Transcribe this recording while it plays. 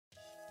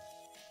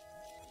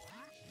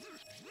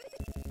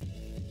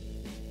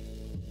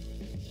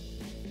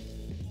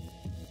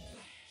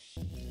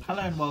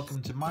Hello and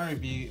welcome to my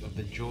review of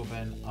the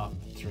Jawbone UP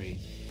 3.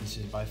 This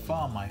is by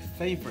far my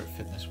favourite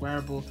fitness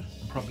wearable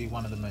and probably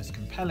one of the most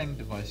compelling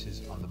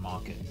devices on the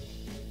market.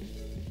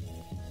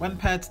 When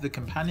paired to the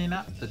companion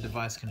app, the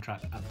device can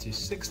track up to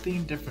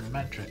 16 different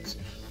metrics,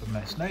 but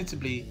most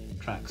notably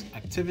tracks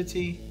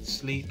activity,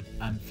 sleep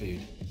and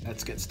food.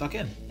 Let's get stuck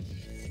in.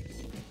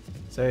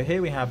 So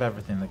here we have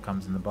everything that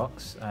comes in the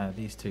box.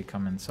 These two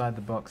come inside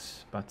the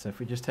box, but if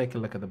we just take a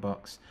look at the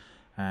box,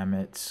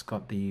 it's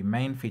got the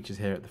main features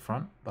here at the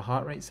front: the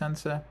heart rate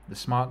sensor, the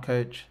smart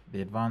coach,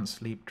 the advanced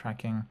sleep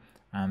tracking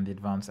and the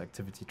advanced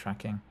activity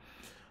tracking.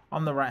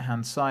 On the right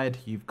hand side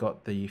you've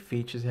got the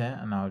features here,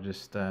 and I'll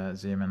just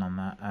zoom in on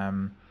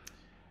that.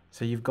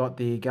 So you've got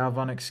the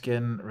galvanic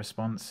skin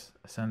response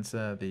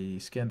sensor, the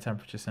skin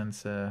temperature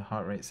sensor,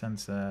 heart rate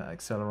sensor,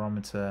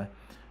 accelerometer,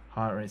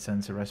 heart rate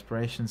sensor,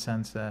 respiration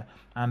sensor,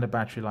 and a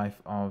battery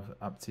life of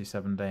up to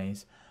 7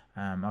 days.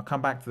 I'll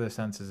come back to the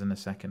sensors in a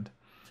second.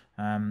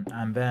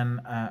 And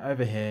then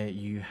over here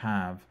you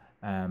have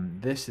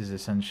this is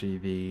essentially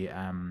the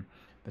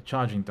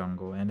charging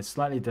dongle, and it's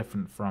slightly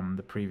different from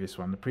the previous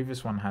one. The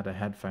previous one had a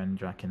headphone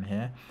jack in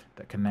here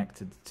that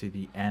connected to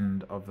the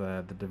end of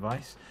the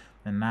device,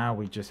 and now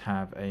we just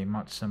have a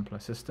much simpler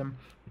system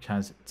which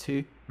has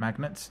two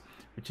magnets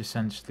which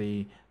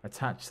essentially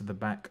attach to the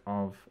back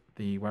of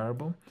the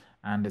wearable,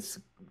 and it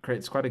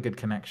creates quite a good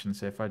connection.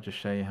 So if I just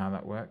show you how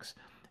that works,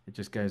 it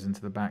just goes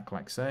into the back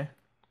like so.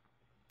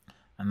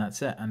 And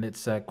that's it, and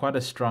it's quite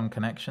a strong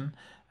connection.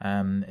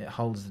 It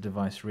holds the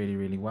device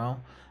really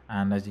well,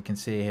 and as you can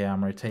see here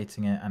I'm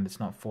rotating it and it's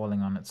not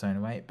falling on its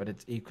own weight, but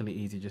it's equally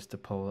easy just to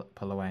pull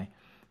away.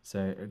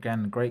 So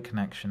again, great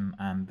connection,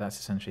 and that's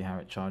essentially how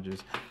it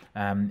charges.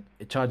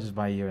 It charges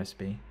by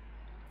USB,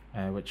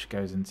 which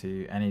goes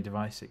into any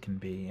device. It can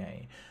be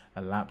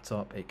a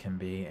laptop, it can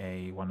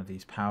be one of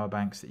these power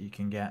banks that you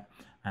can get,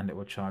 and it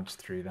will charge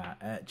through that.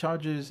 It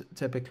charges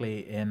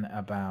typically in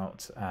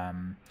about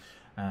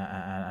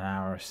an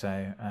hour or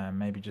so,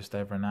 maybe just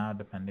over an hour,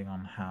 depending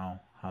on how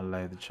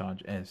low the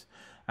charge is.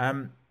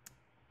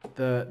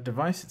 The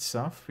device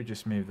itself, we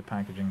just move the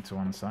packaging to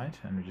one side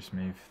and we just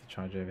move the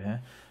charge over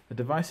here. The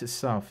device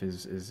itself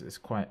is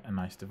quite a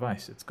nice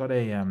device. It's got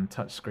a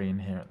touch screen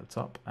here at the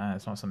top.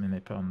 It's not something they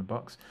put on the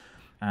box,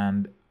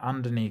 and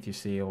underneath you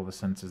see all the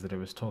sensors that it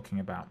was talking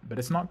about, but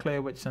it's not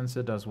clear which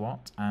sensor does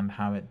what and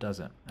how it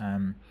does it.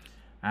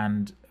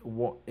 And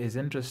what is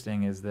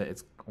interesting is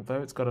that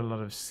although it's got a lot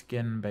of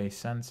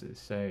skin-based sensors,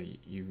 so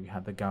you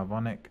have the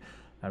galvanic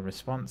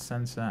response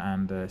sensor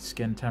and a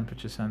skin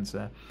temperature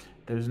sensor,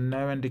 there's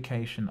no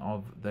indication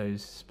of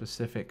those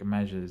specific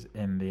measures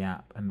in the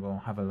app, and we'll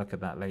have a look at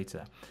that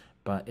later.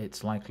 But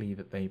it's likely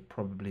that they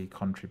probably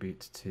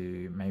contribute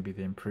to maybe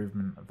the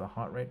improvement of the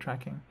heart rate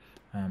tracking.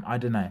 I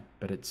don't know,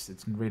 but it's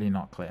really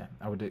not clear.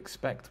 I would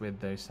expect with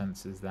those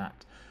sensors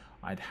that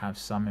I'd have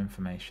some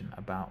information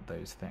about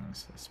those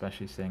things,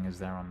 especially seeing as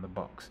they're on the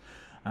box.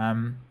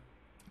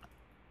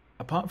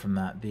 Apart from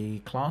that, the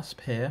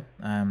clasp here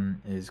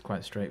is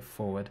quite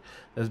straightforward.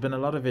 There's been a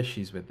lot of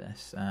issues with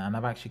this, and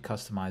I've actually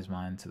customized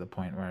mine to the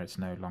point where it's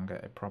no longer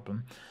a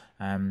problem.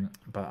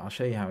 But I'll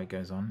show you how it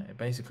goes on. It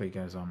basically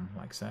goes on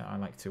like so. I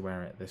like to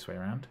wear it this way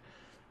around,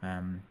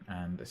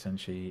 and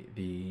essentially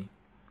the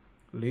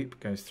loop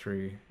goes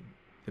through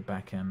the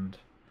back end,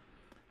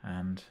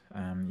 and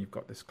you've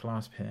got this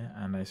clasp here,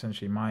 and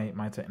essentially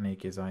my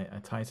technique is I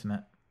tighten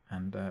it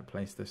and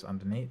place this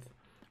underneath.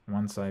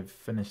 Once I've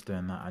finished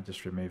doing that, I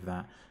just remove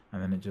that,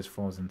 and then it just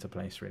falls into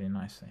place really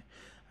nicely.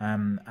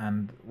 And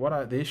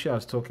the issue I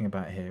was talking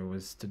about here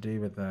was to do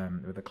with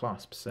the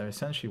clasp. So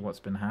essentially what's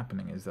been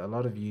happening is that a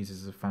lot of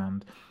users have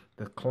found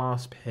the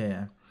clasp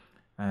here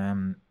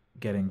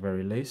getting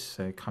very loose,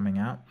 so coming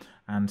out,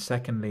 and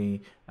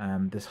secondly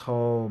this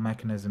whole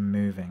mechanism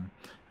moving.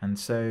 And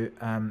so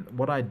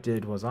what I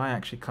did was I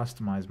actually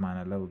customized mine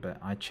a little bit.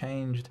 I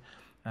changed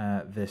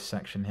this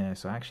section here,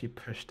 so I actually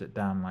pushed it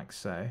down like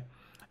so,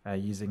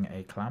 using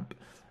a clamp,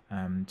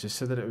 just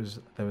so that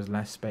there was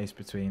less space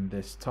between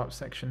this top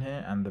section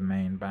here and the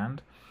main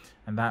band,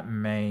 and that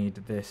made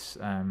this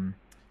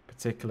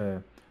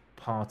particular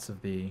part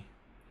of the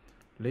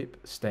loop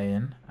stay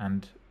in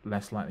and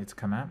less likely to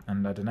come out,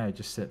 and I don't know, it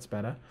just sits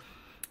better.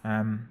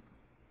 And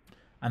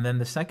then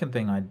the second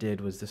thing I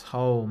did was this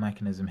whole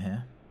mechanism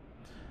here,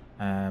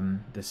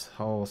 this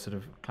whole sort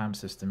of clamp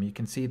system. You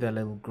can see the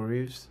little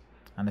grooves,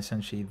 and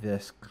essentially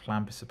this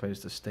clamp is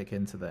supposed to stick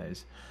into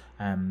those.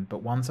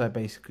 But once I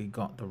basically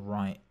got the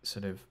right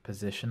sort of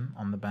position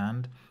on the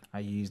band, I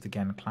used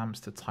again clamps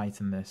to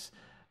tighten this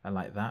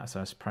like that. So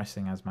I was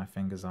pressing as my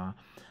fingers are,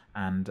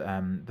 and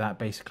that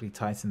basically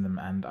tightened them,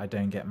 and I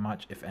don't get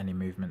much, if any,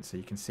 movement. So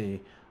you can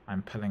see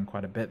I'm pulling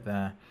quite a bit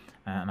there,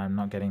 and I'm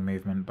not getting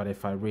movement, but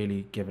if I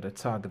really give it a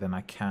tug, then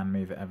I can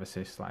move it ever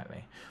so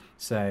slightly.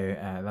 So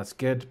that's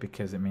good,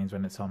 because it means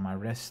when it's on my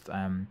wrist,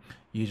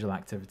 usual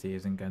activity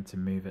isn't going to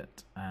move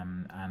it,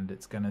 and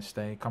it's going to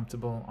stay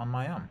comfortable on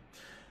my arm.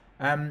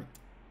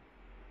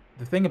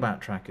 The thing about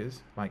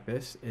trackers like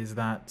this is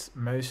that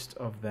most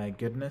of their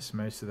goodness,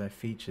 most of their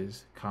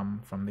features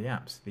come from the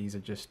apps. These are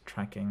just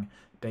tracking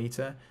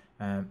data.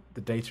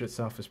 The data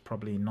itself is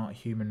probably not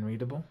human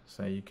readable,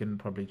 so you couldn't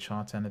probably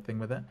chart anything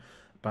with it.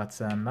 But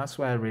that's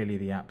where really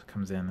the app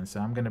comes in. And so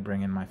I'm going to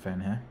bring in my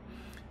phone here,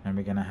 and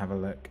we're going to have a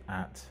look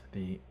at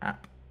the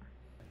app.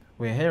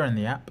 We're here in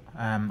the app.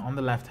 On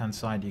the left hand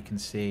side you can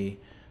see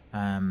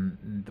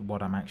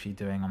what I'm actually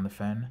doing on the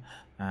phone,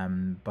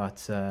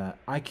 but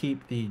I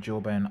keep the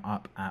Jawbone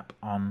UP app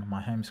on my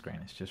home screen.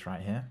 It's just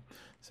right here,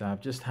 so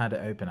I've just had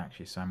it open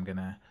actually, so I'm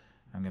gonna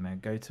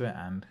go to it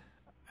and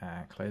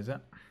close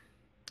it,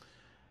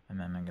 and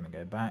then I'm gonna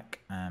go back,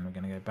 and we're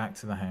gonna go back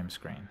to the home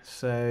screen.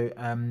 So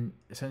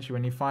essentially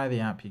when you fire the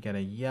app, you get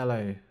a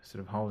yellow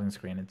sort of holding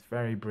screen. It's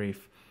very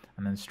brief,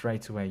 and then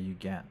straight away you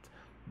get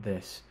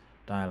this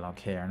dialog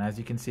here, and as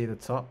you can see at the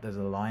top there's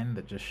a line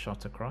that just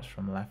shot across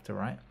from left to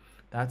right.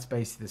 That's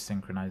basically the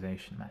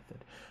synchronization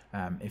method.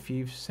 If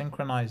you've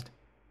synchronized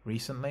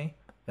recently,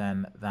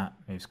 then that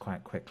moves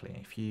quite quickly.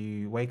 If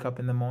you wake up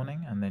in the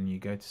morning and then you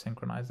go to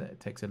synchronize it, it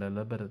takes a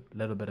little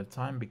bit of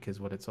time,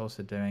 because what it's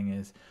also doing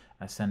is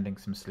sending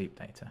some sleep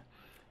data.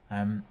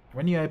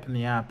 When you open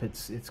the app,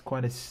 it's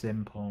quite a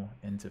simple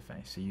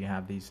interface. So you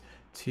have these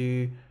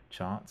two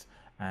charts.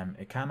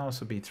 It can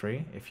also be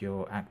three if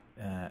you're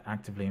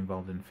actively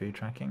involved in food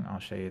tracking. I'll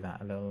show you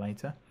that a little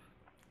later.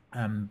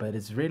 But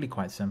it's really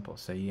quite simple.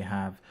 So you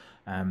have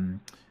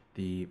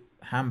the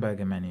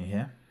hamburger menu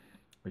here,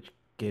 which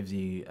gives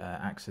you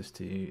access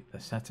to the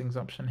settings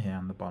option here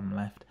on the bottom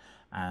left,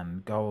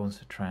 and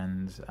goals,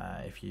 trends.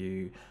 If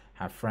you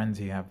have friends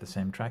who have the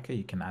same tracker,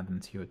 you can add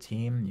them to your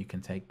team. You can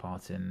take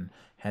part in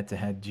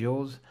head-to-head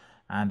duels,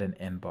 and an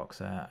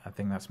inbox. I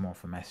think that's more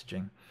for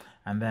messaging.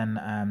 And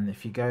then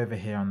if you go over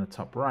here on the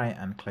top right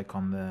and click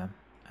on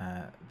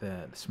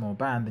the small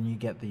band, then you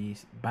get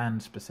these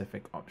band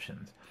specific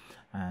options.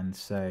 And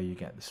so you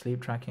get the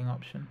sleep tracking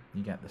option,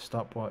 you get the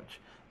stopwatch,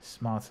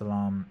 smart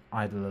alarm,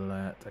 idle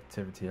alert,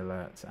 activity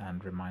alerts,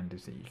 and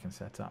reminders that you can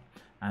set up.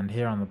 And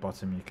here on the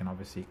bottom you can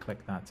obviously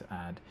click that to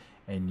add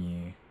a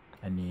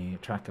new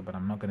tracker, but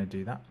I'm not going to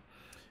do that.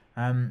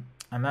 And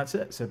that's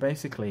it. So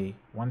basically,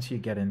 once you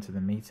get into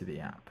the meat of the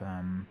app,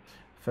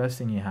 first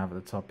thing you have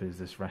at the top is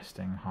this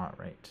resting heart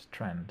rate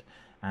trend,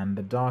 and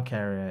the dark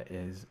area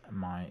is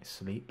my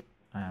sleep,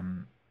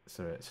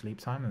 so it's sleep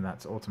time, and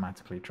that's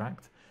automatically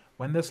tracked.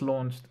 When this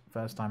launched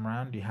first time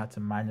around, you had to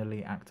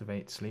manually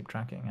activate sleep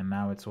tracking, and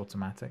now it's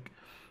automatic,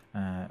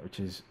 which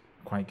is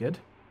quite good.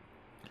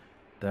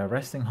 The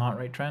resting heart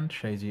rate trend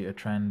shows you a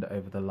trend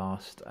over the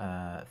last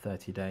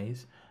 30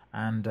 days.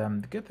 And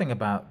the good thing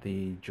about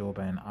the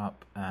Jawbone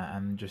UP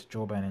and just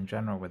Jawbone in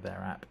general with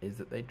their app is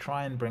that they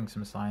try and bring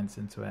some science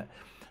into it.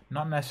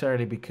 Not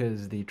necessarily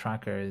because the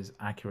tracker is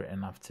accurate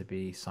enough to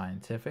be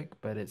scientific,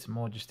 but it's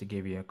more just to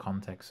give you a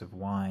context of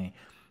why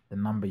the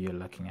number you're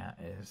looking at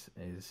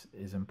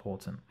is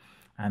important.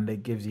 And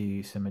it gives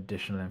you some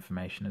additional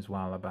information as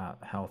well about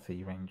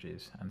healthy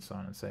ranges and so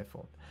on and so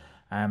forth.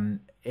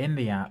 In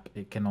the app,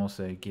 it can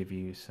also give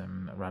you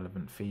some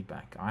relevant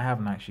feedback. I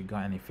haven't actually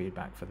got any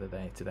feedback for the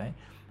day today.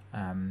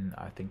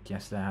 I think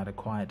yesterday I had a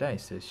quiet day,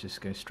 so it's just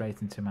go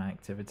straight into my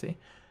activity,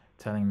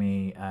 telling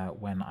me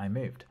when I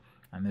moved.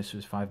 And this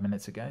was 5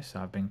 minutes ago, so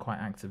I've been quite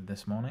active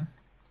this morning.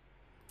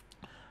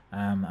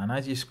 And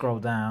as you scroll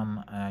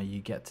down,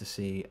 you get to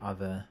see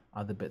other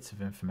bits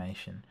of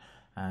information.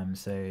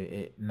 So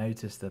it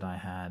noticed that I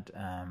had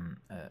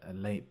a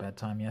late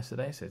bedtime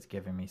yesterday, so it's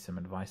giving me some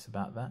advice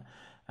about that.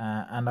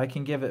 And I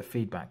can give it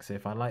feedback. So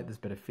if I like this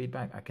bit of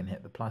feedback, I can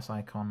hit the plus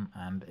icon,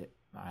 and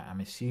I'm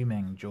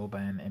assuming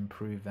Jawbone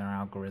improved their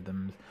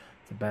algorithms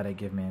to better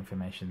give me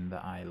information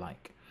that I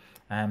like.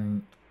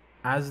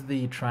 As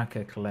the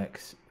tracker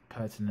collects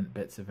pertinent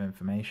bits of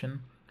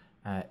information,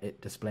 it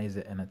displays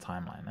it in a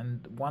timeline.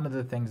 And one of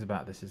the things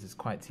about this is it's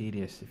quite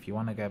tedious. If you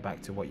want to go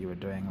back to what you were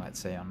doing, let's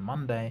say on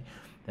Monday,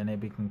 then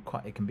it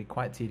can be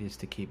quite tedious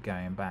to keep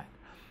going back.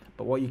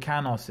 But what you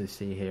can also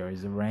see here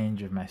is a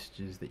range of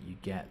messages that you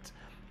get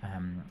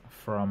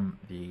from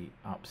the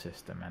UP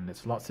system, and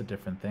it's lots of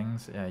different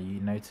things. You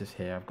notice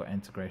here I've got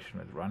integration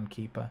with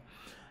Runkeeper,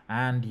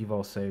 and you've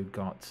also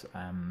got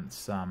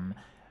some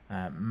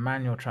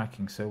manual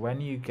tracking. So when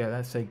you go,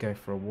 let's say go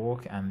for a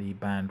walk, and the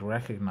band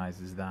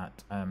recognizes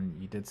that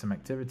you did some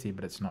activity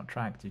but it's not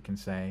tracked, you can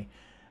say,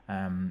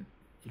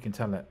 you can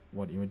tell it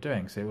what you were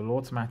doing. So it will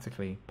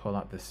automatically pull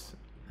up this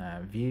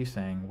view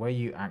saying, were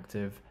you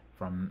active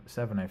from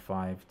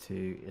 7:05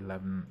 to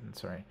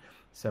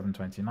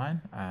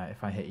 7:29?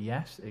 If I hit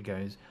yes, it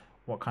goes,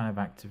 what kind of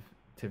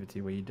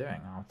activity were you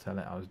doing? I'll tell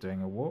it I was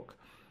doing a walk.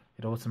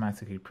 It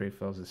automatically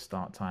pre-fills the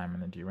start time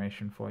and the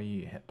duration for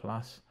you. You hit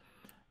plus,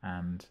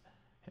 and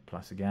hit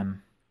plus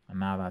again, and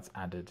now that's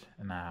added.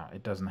 And now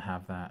it doesn't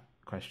have that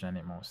question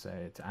anymore, so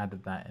it's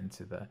added that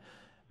into the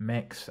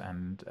mix,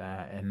 and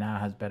it now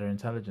has better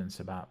intelligence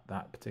about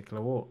that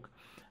particular walk.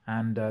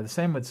 And the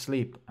same with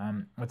sleep.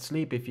 With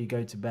sleep, if you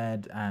go to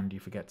bed and you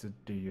forget to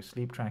do your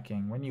sleep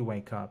tracking, when you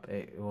wake up,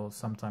 it will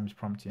sometimes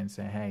prompt you and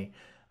say, hey,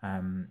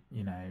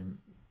 you know,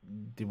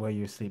 were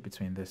you asleep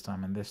between this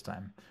time and this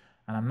time.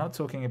 And I'm not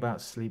talking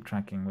about sleep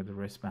tracking with the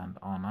wristband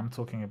on. I'm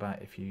talking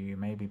about if you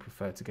maybe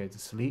prefer to go to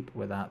sleep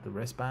without the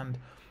wristband,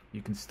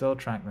 you can still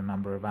track the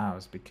number of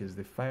hours, because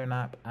the phone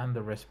app and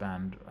the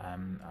wristband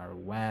are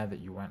aware that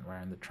you weren't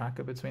wearing the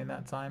tracker between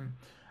that time,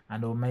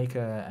 and it'll make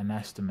an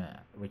estimate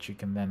which you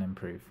can then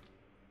improve.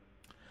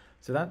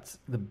 So that's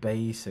the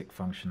basic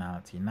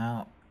functionality.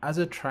 Now, as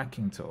a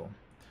tracking tool,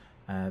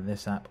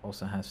 this app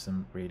also has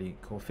some really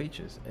cool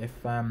features. If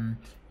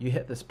you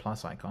hit this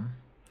plus icon,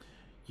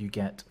 you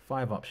get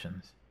 5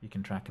 options. You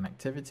can track an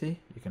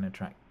activity, you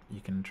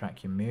can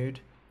track your mood,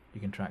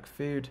 you can track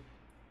food,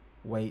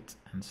 weight,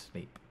 and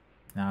sleep.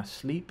 Now,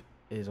 sleep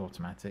is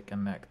automatic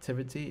and the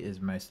activity is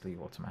mostly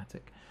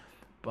automatic,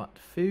 but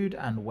food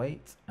and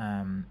weight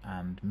and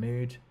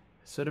mood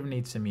sort of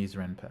need some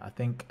user input. I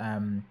think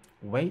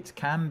weight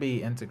can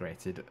be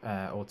integrated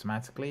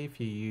automatically if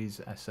you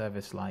use a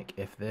service like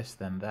if this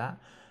then that,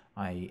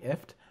 i.e.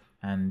 IFT,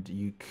 and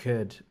you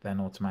could then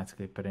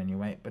automatically put in your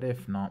weight. But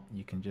if not,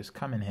 you can just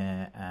come in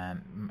here,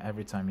 and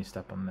every time you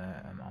step on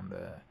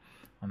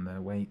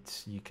the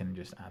weights, you can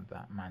just add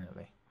that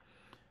manually.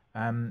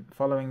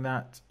 Following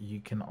that, you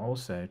can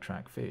also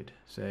track food.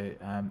 So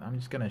I'm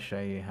just going to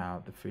show you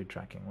how the food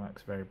tracking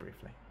works very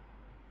briefly.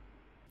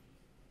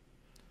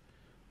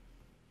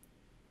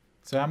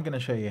 So I'm going to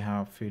show you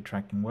how food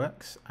tracking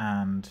works,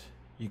 and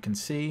you can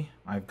see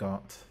I've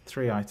got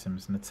 3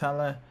 items: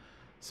 Nutella,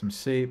 some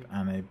soup,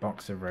 and a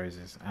box of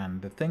roses.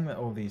 And the thing that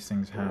all these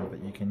things have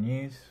that you can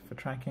use for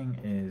tracking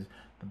is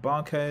the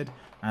barcode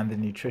and the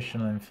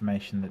nutritional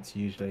information that's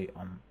usually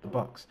on the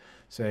box.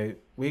 So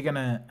we're going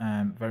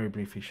to very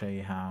briefly show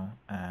you how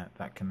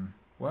that can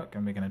work,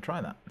 and we're going to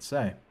try that.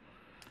 So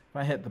if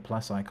I hit the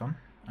plus icon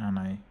and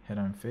I hit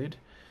on food,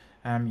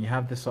 you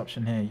have this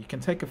option here. You can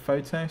take a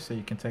photo, so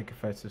you can take a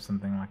photo of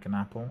something like an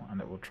apple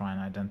and it will try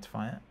and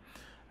identify it.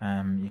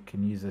 You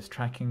can use this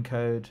tracking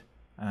code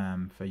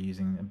for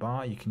using a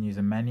bar. You can use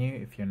a menu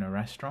if you're in a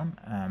restaurant,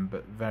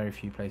 but very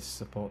few places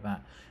support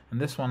that. And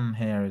this one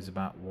here is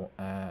about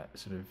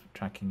sort of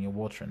tracking your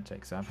water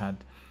intake. So I've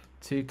had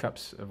 2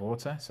 cups of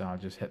water, so I'll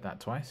just hit that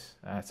twice.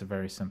 It's a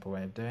very simple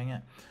way of doing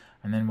it.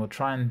 And then we'll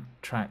try and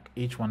track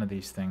each one of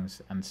these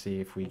things and see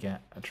if we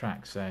get a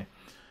track. So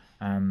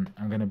I'm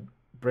going to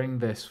bring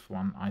this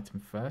one item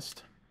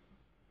first.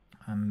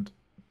 And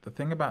the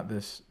thing about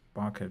this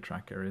barcode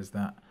tracker is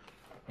that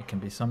it can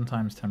be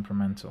sometimes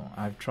temperamental.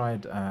 I've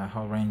tried a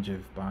whole range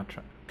of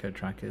barcode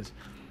trackers,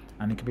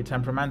 and it can be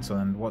temperamental,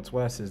 and what's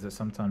worse is that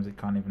sometimes it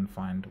can't even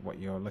find what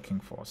you're looking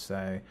for.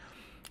 So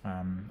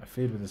a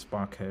food with this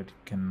barcode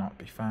cannot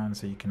be found,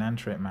 so you can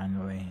enter it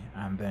manually,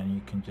 and then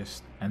you can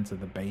just enter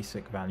the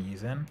basic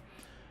values in.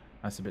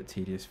 That's a bit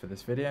tedious for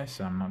this video,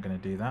 so I'm not going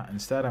to do that.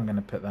 Instead, I'm going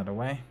to put that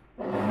away.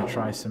 I'm going to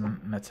try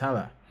some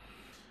Nutella.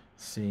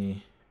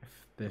 See if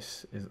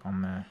this is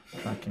on the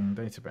tracking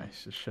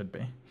database. It should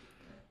be.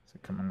 So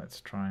come on,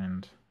 let's try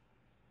and...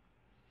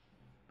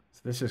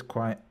 So this is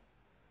quite...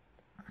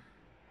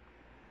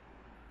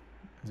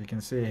 As you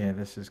can see here,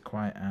 this is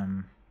quite...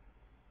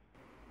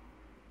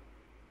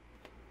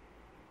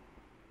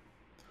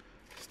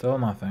 Still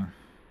nothing.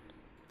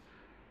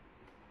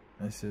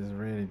 This is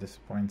really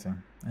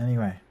disappointing.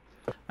 Anyway,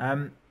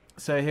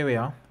 so here we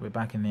are. We're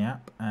back in the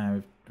app.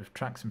 We've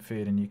tracked some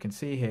food, and you can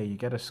see here you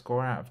get a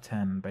score out of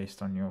 10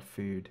 based on your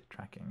food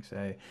tracking.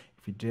 So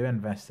if you do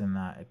invest in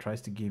that, it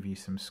tries to give you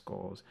some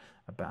scores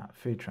about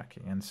food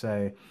tracking. And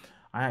so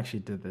I actually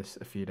did this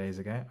a few days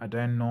ago. I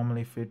don't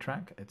normally food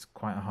track. It's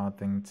quite a hard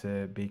thing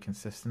to be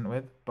consistent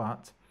with,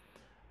 but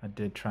I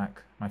did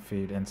track my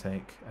food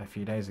intake a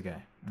few days ago.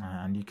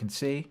 And you can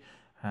see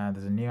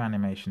there's a new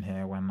animation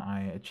here when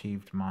I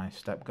achieved my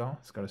step goal.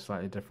 It's got a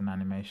slightly different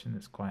animation.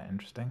 It's quite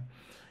interesting.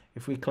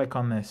 If we click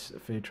on this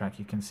food track,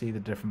 you can see the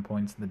different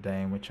points of the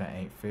day in which I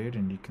ate food,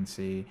 and you can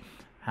see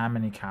how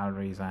many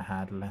calories I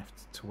had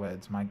left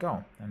towards my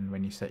goal. And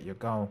when you set your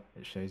goal,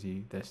 it shows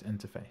you this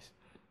interface.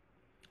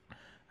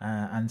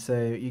 And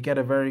so you get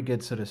a very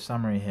good sort of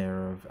summary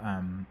here of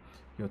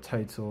your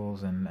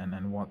totals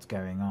and what's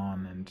going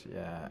on,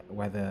 and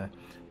whether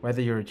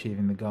you're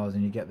achieving the goals,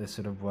 and you get this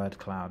sort of word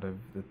cloud of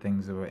the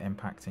things that were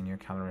impacting your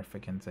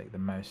calorific intake the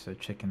most. So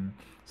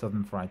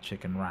southern fried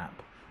chicken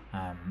wrap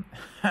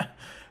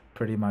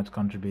pretty much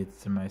contributed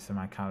to most of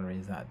my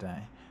calories that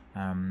day.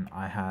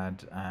 I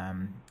had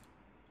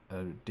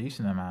a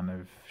decent amount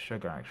of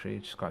sugar, actually,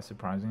 which is quite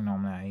surprising.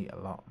 Normally I eat a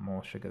lot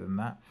more sugar than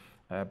that,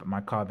 but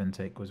my carb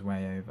intake was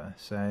way over.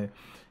 So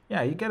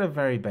yeah, you get a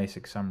very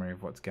basic summary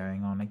of what's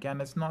going on. Again,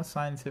 it's not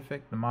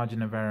scientific. The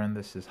margin of error in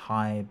this is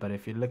high, but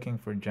if you're looking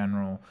for a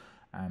general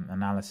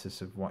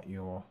analysis of what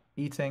you're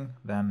eating,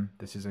 then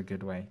this is a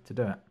good way to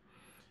do it.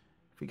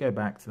 If we go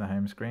back to the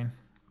home screen,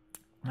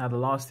 now the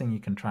last thing you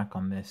can track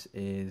on this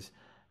is,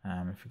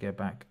 if we go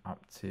back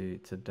up to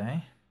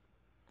today,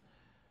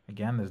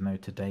 again, there's no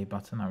today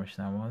button, I wish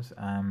there was,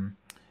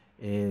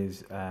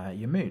 is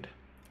your mood.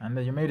 And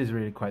your mood is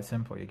really quite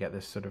simple. You get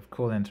this sort of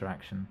cool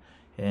interaction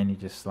here, and you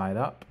just slide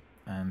up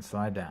and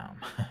slide down,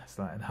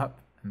 slide up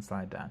and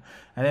slide down.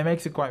 And it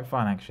makes it quite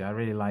fun, actually. I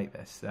really like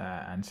this.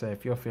 And so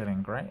if you're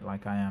feeling great,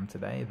 like I am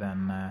today,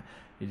 then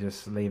you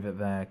just leave it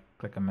there,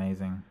 click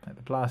amazing at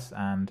the plus,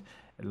 and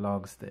it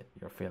logs that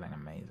you're feeling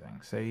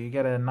amazing. So you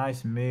get a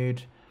nice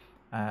mood,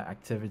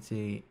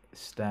 activity,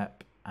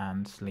 step,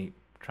 and sleep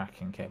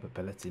tracking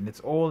capability. And it's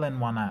all in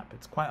one app.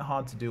 It's quite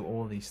hard to do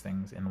all these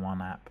things in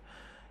one app.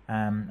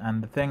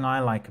 And the thing I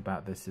like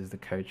about this is the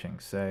coaching.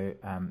 So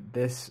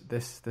this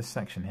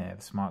section here,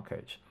 the smart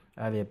coach,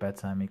 earlier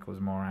bedtime equals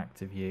more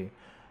active you,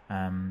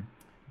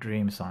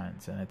 dream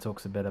science, and it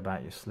talks a bit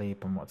about your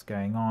sleep and what's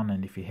going on,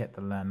 and if you hit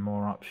the learn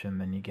more option,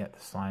 then you get the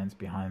science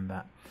behind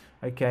that.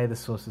 Okay, the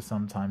sources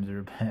sometimes are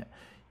a bit,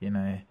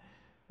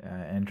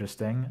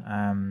 interesting.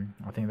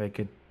 I think they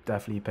could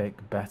definitely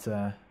pick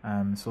better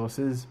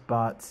sources,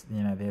 but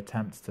the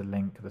attempt to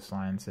link the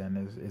science in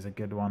is a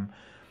good one.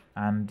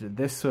 And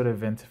this sort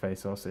of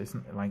interface also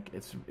isn't like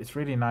it's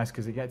really nice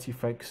because it gets you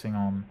focusing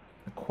on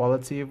the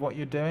quality of what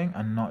you're doing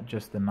and not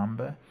just the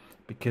number.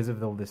 Because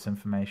of all this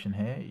information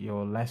here,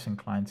 you're less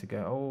inclined to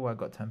go, oh, I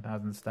got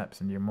 10,000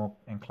 steps, and you're more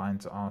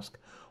inclined to ask,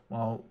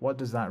 well, what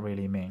does that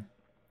really mean?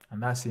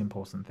 And that's the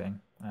important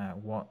thing.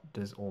 What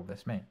does all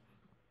this mean?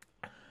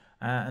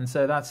 And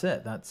so that's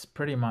it. That's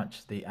pretty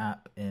much the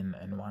app in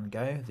one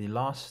go. The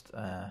last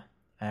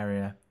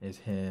area is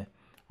here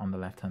on the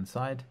left-hand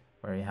side,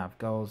 where you have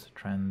goals,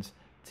 trends,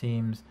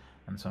 teams,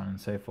 and so on and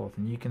so forth.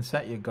 And you can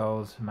set your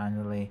goals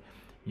manually.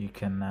 You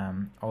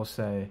can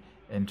also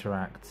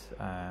interact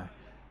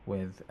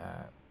with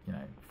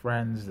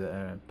friends that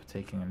are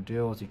partaking in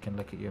duels. You can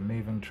look at your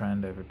moving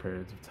trend over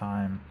periods of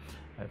time,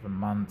 over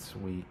months,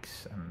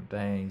 weeks, and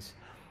days.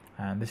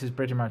 And this is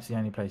pretty much the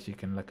only place you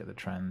can look at the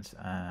trends,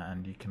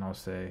 and you can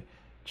also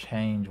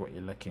change what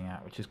you're looking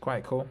at, which is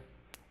quite cool.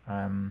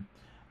 And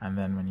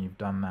then when you've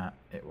done that,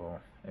 it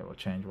will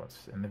change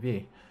what's in the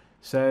view.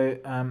 So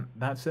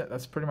that's it.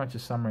 That's pretty much a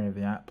summary of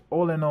the app.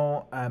 All in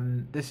all,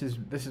 this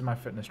is my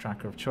fitness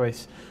tracker of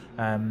choice.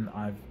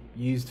 I've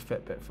used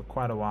Fitbit for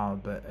quite a while,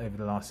 but over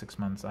the last 6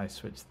 months I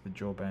switched to the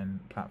Jawbone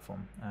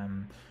platform,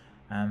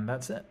 and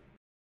that's it.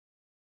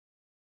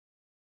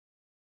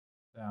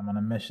 I'm on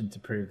a mission to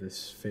prove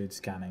this food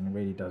scanning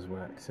really does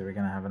work, so we're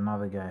going to have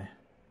another go.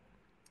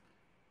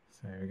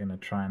 So we're going to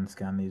try and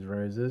scan these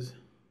roses,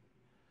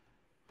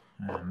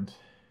 and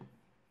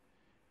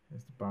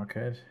here's the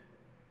barcode.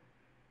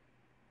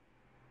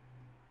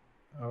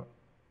 Oh.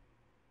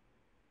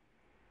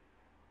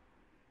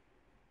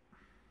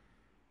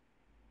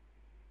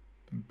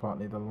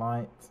 Partly the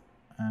light,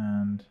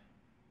 and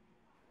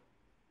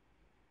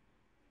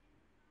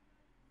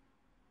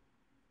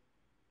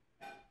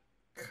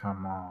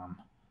come on,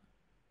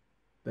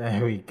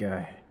 there we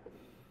go.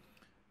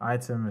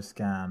 Item is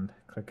scanned.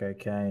 Click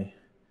OK,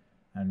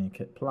 and you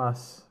hit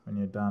plus. When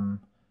you're done,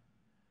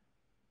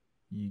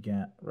 you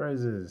get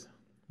roses.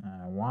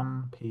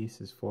 One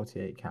piece is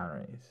 48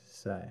 calories.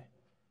 So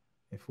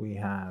if we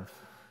have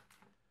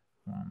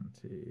 1,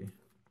 2,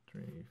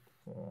 3,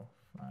 4,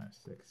 5,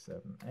 6,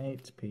 7,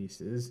 8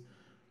 pieces.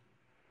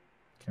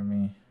 Can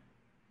we?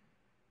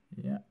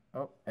 Yeah.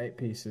 Oh, 8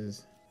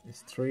 pieces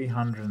is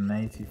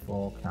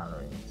 384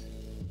 calories.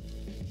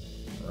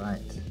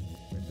 Right,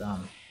 we're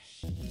done.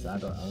 Let's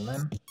add it all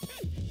in.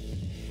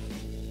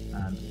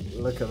 And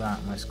look at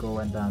that, my score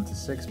went down to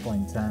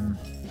 6.10,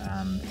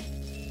 and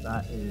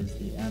that is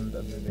the end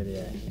of the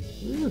video.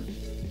 Woo.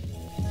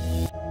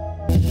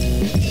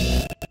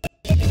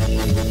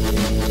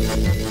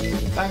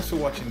 Thanks for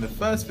watching the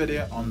first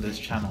video on this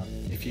channel.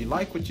 If you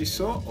like what you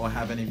saw or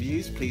have any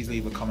views, please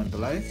leave a comment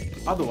below.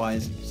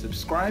 Otherwise,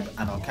 subscribe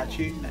and I'll catch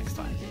you next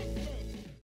time.